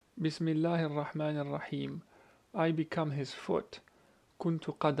Bismillahir Rahmanir Rahim. I become his foot.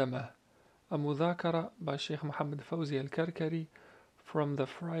 Kuntu qadamah. A Mudhākara by Shaykh Mohamed Faouzi al-Karkari from the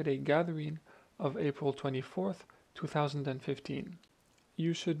Friday gathering of April 24th, 2015.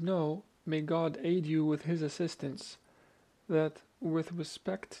 You should know, may God aid you with his assistance, that with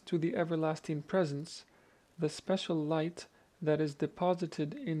respect to the everlasting presence, the special light that is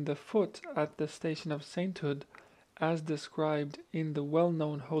deposited in the foot at the station of sainthood, as described in the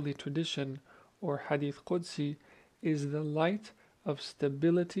well-known holy tradition or Hadith Qudsi, is the light of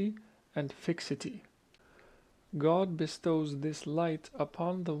stability and fixity. God bestows this light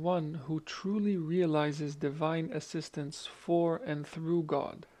upon the one who truly realizes divine assistance for and through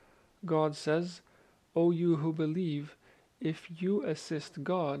God. God says, O you who believe, if you assist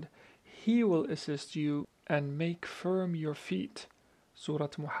God, He will assist you and make firm your feet. Surah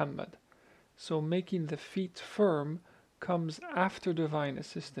Muhammad. So making the feet firm comes after divine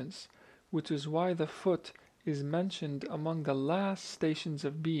assistance, which is why the foot is mentioned among the last stations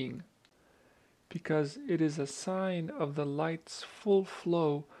of being, because it is a sign of the light's full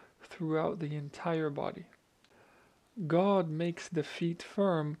flow throughout the entire body. God makes the feet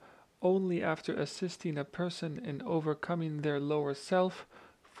firm only after assisting a person in overcoming their lower self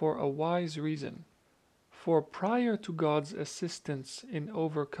for a wise reason. For prior to God's assistance in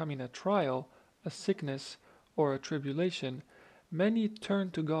overcoming a trial, a sickness, or a tribulation, many turn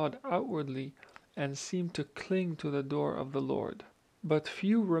to God outwardly and seem to cling to the door of the Lord. But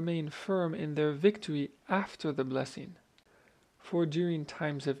few remain firm in their victory after the blessing. For during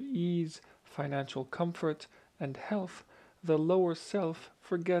times of ease, financial comfort, and health, the lower self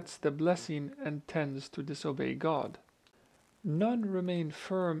forgets the blessing and tends to disobey God. None remain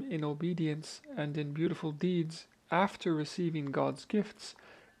firm in obedience and in beautiful deeds after receiving God's gifts,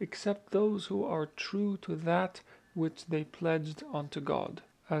 except those who are true to that which they pledged unto God,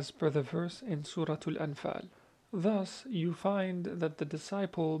 as per the verse in Surah Al-Anfal. Thus, you find that the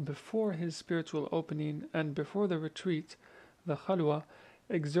disciple before his spiritual opening and before the retreat, the khalwa,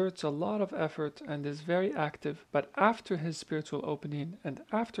 exerts a lot of effort and is very active, but after his spiritual opening and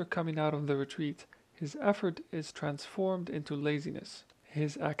after coming out of the retreat, his effort is transformed into laziness,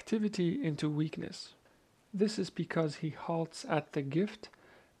 his activity into weakness. This is because he halts at the gift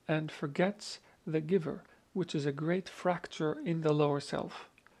and forgets the giver, which is a great fracture in the lower self.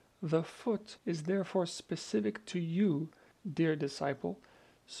 The foot is therefore specific to you, dear disciple,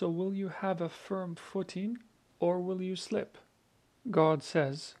 so will you have a firm footing or will you slip? God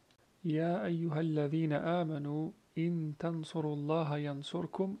says, يَا أَيُّهَا الَّذِينَ آمَنُوا إِن تَنْصُرُوا اللَّهَ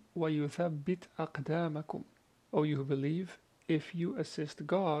يَنْصُرْكُمْ وَيُثَبِّتْ أَقْدَامَكُمْ. O you who believe, if you assist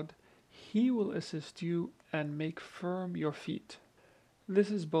God, He will assist you and make firm your feet.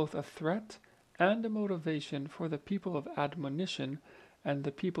 This is both a threat and a motivation for the people of admonition and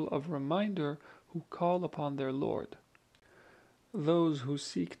the people of reminder who call upon their Lord. Those who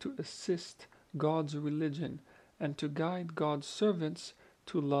seek to assist God's religion and to guide God's servants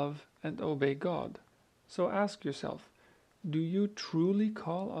to love and obey God. So ask yourself, do you truly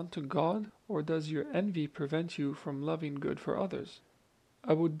call unto God, or does your envy prevent you from loving good for others?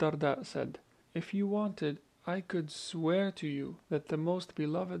 Abu Darda said, if you wanted, I could swear to you that the most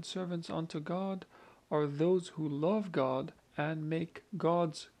beloved servants unto God are those who love God and make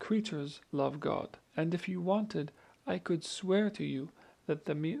God's creatures love God. And if you wanted, I could swear to you that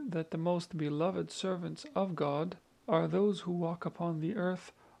the most beloved servants of God are those who walk upon the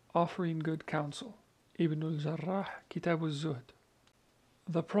earth offering good counsel. Ibn al-Jarrah, Kitab al-Zuhd.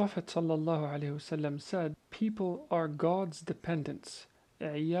 The Prophet ﷺ said, people are God's dependents,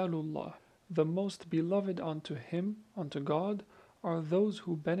 Iyalullah. The most beloved unto Him, unto God, are those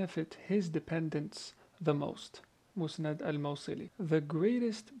who benefit His dependents the most. Musnad al-Mawsili. The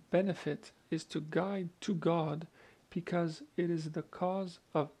greatest benefit is to guide to God because it is the cause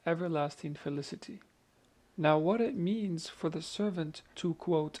of everlasting felicity. Now what it means for the servant to,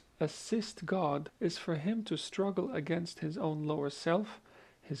 quote, assist God is for him to struggle against his own lower self,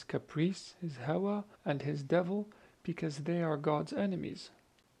 his caprice, his hawa, and his devil, because they are God's enemies.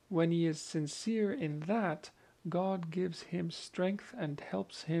 When he is sincere in that, God gives him strength and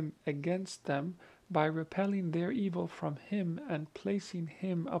helps him against them by repelling their evil from him and placing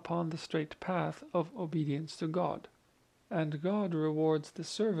him upon the straight path of obedience to God. And God rewards the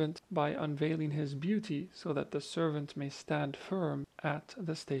servant by unveiling his beauty so that the servant may stand firm at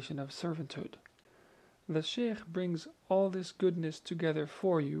the station of servanthood. The Shaykh brings all this goodness together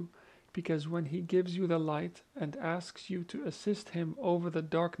for you because when he gives you the light and asks you to assist him over the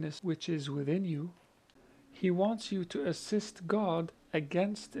darkness which is within you, he wants you to assist God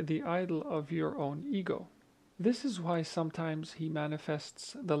against the idol of your own ego. This is why sometimes he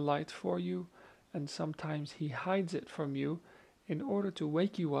manifests the light for you, and sometimes he hides it from you in order to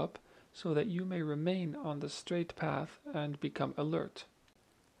wake you up so that you may remain on the straight path and become alert.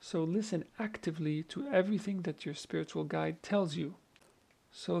 So listen actively to everything that your spiritual guide tells you,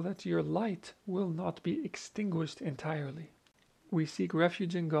 so that your light will not be extinguished entirely. We seek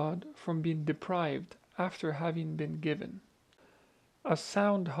refuge in God from being deprived after having been given. A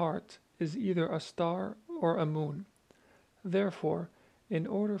sound heart is either a star or a moon. Therefore, in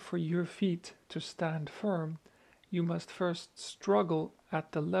order for your feet to stand firm, you must first struggle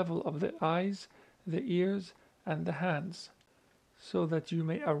at the level of the eyes, the ears, and the hands, so that you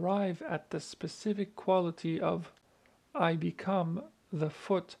may arrive at the specific quality of I become the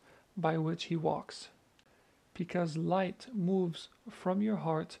foot by which he walks, because light moves from your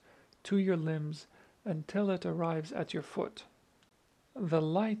heart to your limbs until it arrives at your foot. The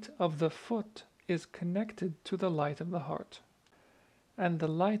light of the foot is connected to the light of the heart, and the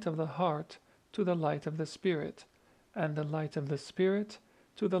light of the heart to the light of the spirit, and the light of the spirit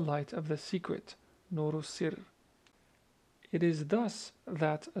to the light of the secret, Nuru Sir. It is thus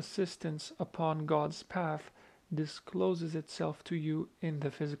that assistance upon God's path discloses itself to you in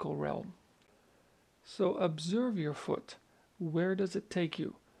the physical realm. So observe your foot. Where does it take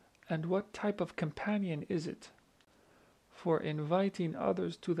you? And what type of companion is it? For inviting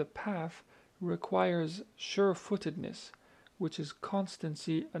others to the path requires sure-footedness, which is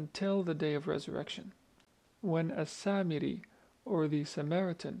constancy until the day of resurrection. When a Samiri, or the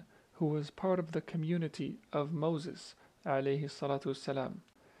Samaritan, who was part of the community of Moses, alayhi salatu wassalam,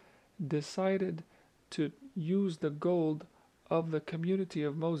 decided to use the gold of the community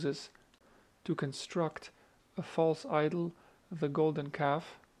of Moses to construct a false idol, the golden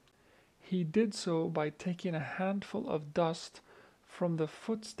calf, he did so by taking a handful of dust from the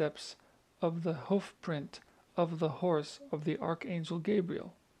footsteps of the hoof print of the horse of the Archangel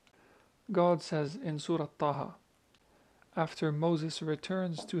Gabriel. God says in Surah Taha, after Moses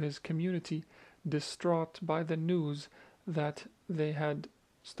returns to his community distraught by the news that they had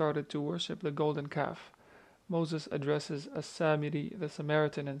started to worship the golden calf, Moses addresses As-Samiri, the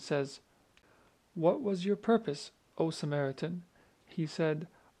Samaritan, and says, "What was your purpose, O Samaritan?" He said,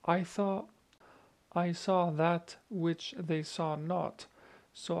 I saw that which they saw not,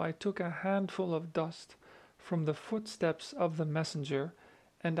 so I took a handful of dust from the footsteps of the messenger,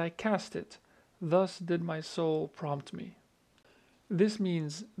 and I cast it. Thus did my soul prompt me. This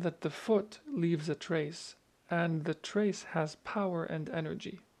means that the foot leaves a trace, and the trace has power and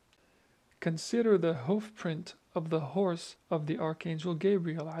energy. Consider the hoof print of the horse of the Archangel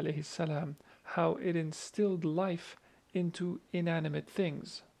Gabriel alayhi salam, how it instilled life into inanimate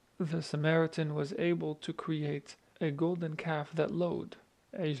things. The Samaritan was able to create a golden calf that lowed.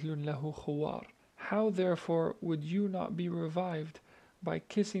 عجل له خوار. How therefore would you not be revived by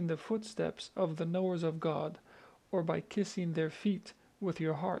kissing the footsteps of the knowers of God, or by kissing their feet with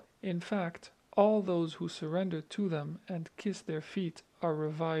your heart? In fact, all those who surrender to them and kiss their feet are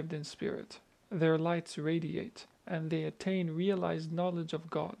revived in spirit. Their lights radiate, and they attain realized knowledge of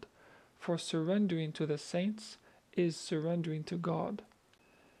God, for surrendering to the saints is surrendering to God.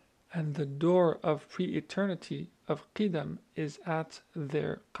 And the door of pre-eternity of Qidam is at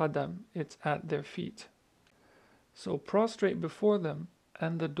their Qadam, it's at their feet. So prostrate before them,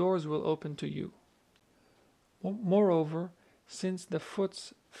 and the doors will open to you. Moreover, since the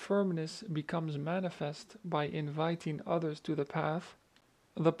foot's firmness becomes manifest by inviting others to the path,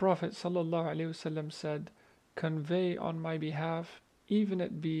 the Prophet ﷺ said, "Convey on my behalf, even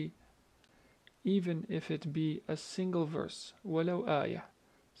if it be a single verse, walau ayah."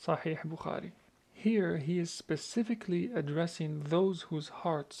 Sahih Bukhari. Here he is specifically addressing those whose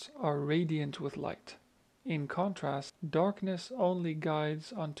hearts are radiant with light. In contrast, darkness only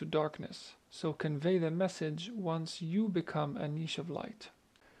guides unto darkness, so convey the message once you become a niche of light.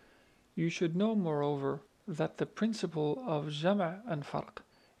 You should know, moreover, that the principle of jama' and farq,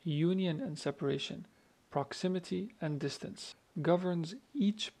 union and separation, proximity and distance, governs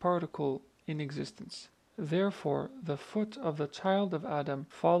each particle in existence. Therefore, the foot of the child of Adam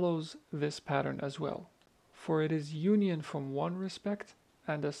follows this pattern as well, for it is union from one respect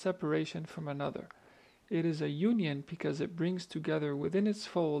and a separation from another. It is a union because it brings together within its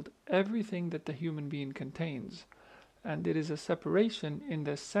fold everything that the human being contains, and it is a separation in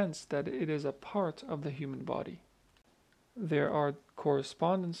the sense that it is a part of the human body. There are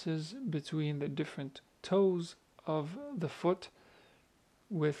correspondences between the different toes of the foot,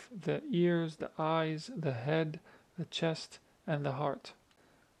 with the ears, the eyes, the head, the chest, and the heart.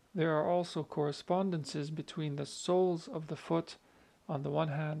 There are also correspondences between the soles of the foot on the one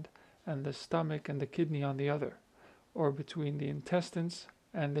hand and the stomach and the kidney on the other, or between the intestines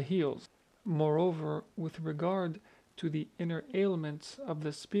and the heels. Moreover, with regard to the inner ailments of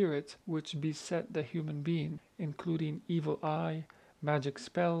the spirit which beset the human being, including evil eye, magic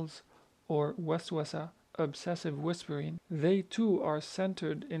spells, or waswasa, obsessive whispering, they too are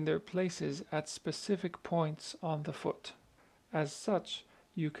centered in their places at specific points on the foot. As such,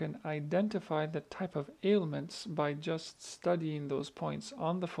 you can identify the type of ailments by just studying those points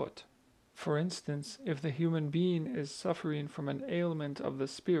on the foot. For instance, if the human being is suffering from an ailment of the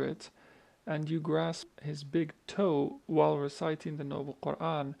spirit, and you grasp his big toe while reciting the Noble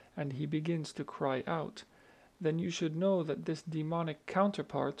Quran and he begins to cry out, then you should know that this demonic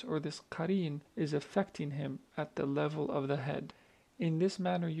counterpart or this qareen is affecting him at the level of the head. In this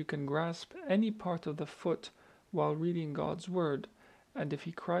manner you can grasp any part of the foot while reading God's word, and if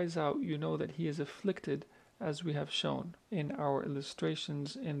he cries out, you know that he is afflicted, as we have shown in our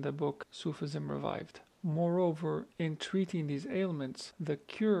illustrations in the book Sufism Revived. Moreover, in treating these ailments, the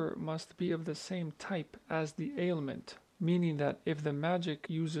cure must be of the same type as the ailment, meaning that if the magic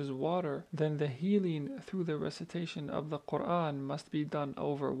uses water, then the healing through the recitation of the Quran must be done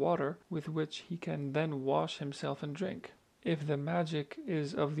over water, with which he can then wash himself and drink. If the magic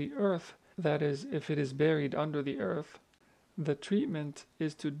is of the earth, that is, if it is buried under the earth, the treatment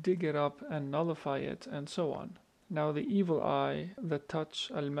is to dig it up and nullify it, and so on. Now the evil eye, the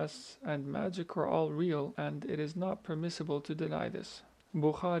touch, al-mas, and magic are all real, and it is not permissible to deny this.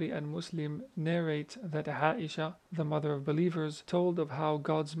 Bukhari and Muslim narrate that Aisha, the mother of believers, told of how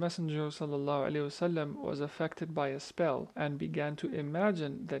God's Messenger ﷺ was affected by a spell and began to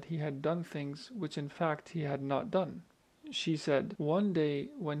imagine that he had done things which in fact he had not done. She said, "One day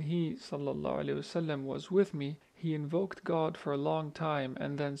when he ﷺ was with me, he invoked God for a long time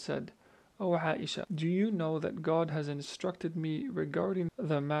and then said, 'O Aisha, do you know that God has instructed me regarding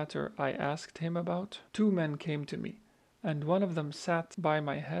the matter I asked him about? 2 men came to me, and one of them sat by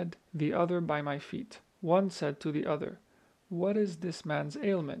my head, the other by my feet. One said to the other, "What is this man's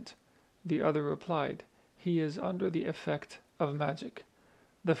ailment?" The other replied, "He is under the effect of magic."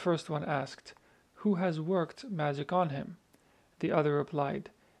 The first one asked, "Who has worked magic on him?" The other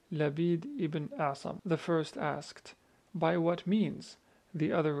replied, "Labid ibn Asam." The first asked, "By what means?"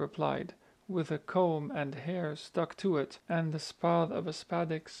 The other replied, "With a comb and hair stuck to it, and the spathe of a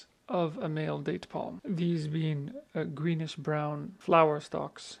spadix of a male date palm," these being greenish-brown flower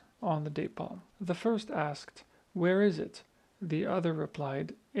stalks on the date palm. The first asked, "Where is it?" The other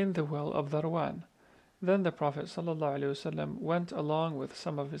replied, "In the well of Darwan." Then the Prophet ﷺ went along with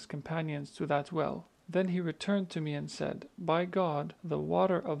some of his companions to that well. Then he returned to me and said, "By God, the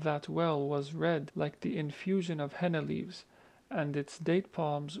water of that well was red like the infusion of henna leaves, and its date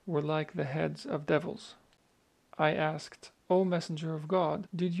palms were like the heads of devils." I asked, "O Messenger of God,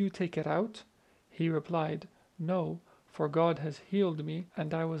 did you take it out?" He replied, "No, for God has healed me,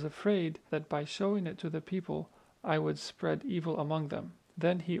 and I was afraid that by showing it to the people I would spread evil among them."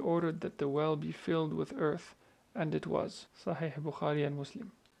 Then he ordered that the well be filled with earth, and it was. Sahih Bukhari and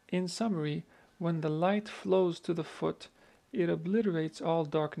Muslim. In summary, when the light flows to the foot, it obliterates all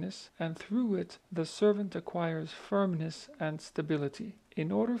darkness, and through it the servant acquires firmness and stability.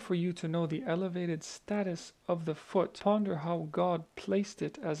 In order for you to know the elevated status of the foot, ponder how God placed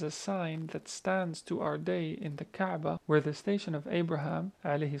it as a sign that stands to our day in the Kaaba, where the station of Abraham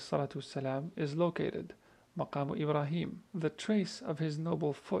ﷺ is located. Maqam Ibrahim. The trace of his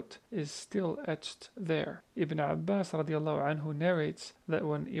noble foot is still etched there. Ibn Abbas radiallahu anhu narrates that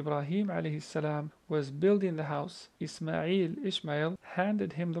when Ibrahim alayhi salam was building the house, Ishmael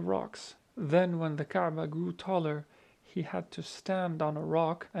handed him the rocks. Then when the Kaaba grew taller, he had to stand on a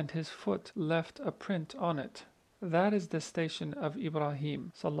rock and his foot left a print on it. That is the station of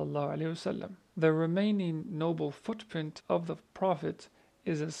Ibrahim sallallahu alayhi wasallam. The remaining noble footprint of the Prophet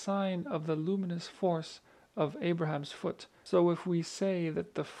is a sign of the luminous force of Abraham's foot. So if we say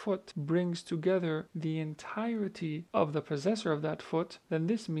that the foot brings together the entirety of the possessor of that foot, then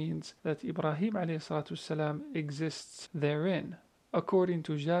this means that Ibrahim ﷺ exists therein. According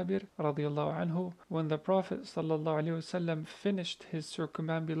to Jabir radiallahu anhu, when the Prophet ﷺ finished his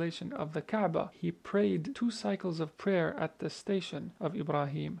circumambulation of the Kaaba, he prayed 2 cycles of prayer at the station of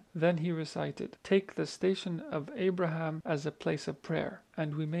Ibrahim. Then he recited, "Take the station of Abraham as a place of prayer.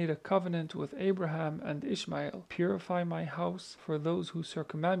 And we made a covenant with Abraham and Ishmael. Purify my house for those who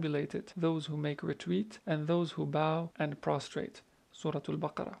circumambulate it, those who make retreat, and those who bow and prostrate." Surah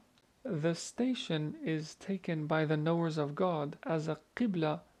Al-Baqarah. The station is taken by the knowers of God as a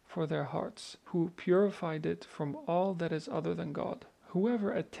qibla for their hearts, who purified it from all that is other than God,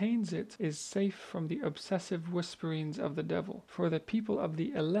 Whoever attains it is safe from the obsessive whisperings of the devil. For the people of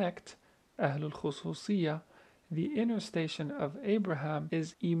the elect, Ahlul Khususiyya, the inner station of Abraham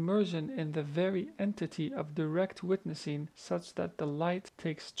is immersion in the very entity of direct witnessing, such that the light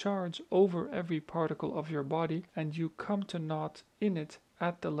takes charge over every particle of your body and you come to naught in it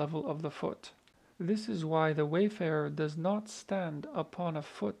at the level of the foot. This is why the wayfarer does not stand upon a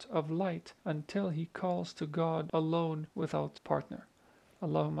foot of light until he calls to God alone without partner.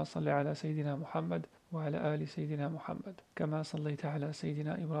 اللهم صل على سيدنا محمد وعلى آل سيدنا محمد كما صليت على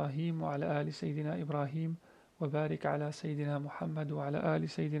سيدنا إبراهيم وعلى آل سيدنا إبراهيم وبارك على سيدنا محمد وعلى آل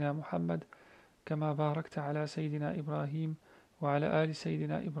سيدنا محمد كما باركت على سيدنا إبراهيم وعلى آل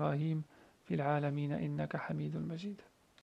سيدنا إبراهيم في العالمين إنك حميد مجيد.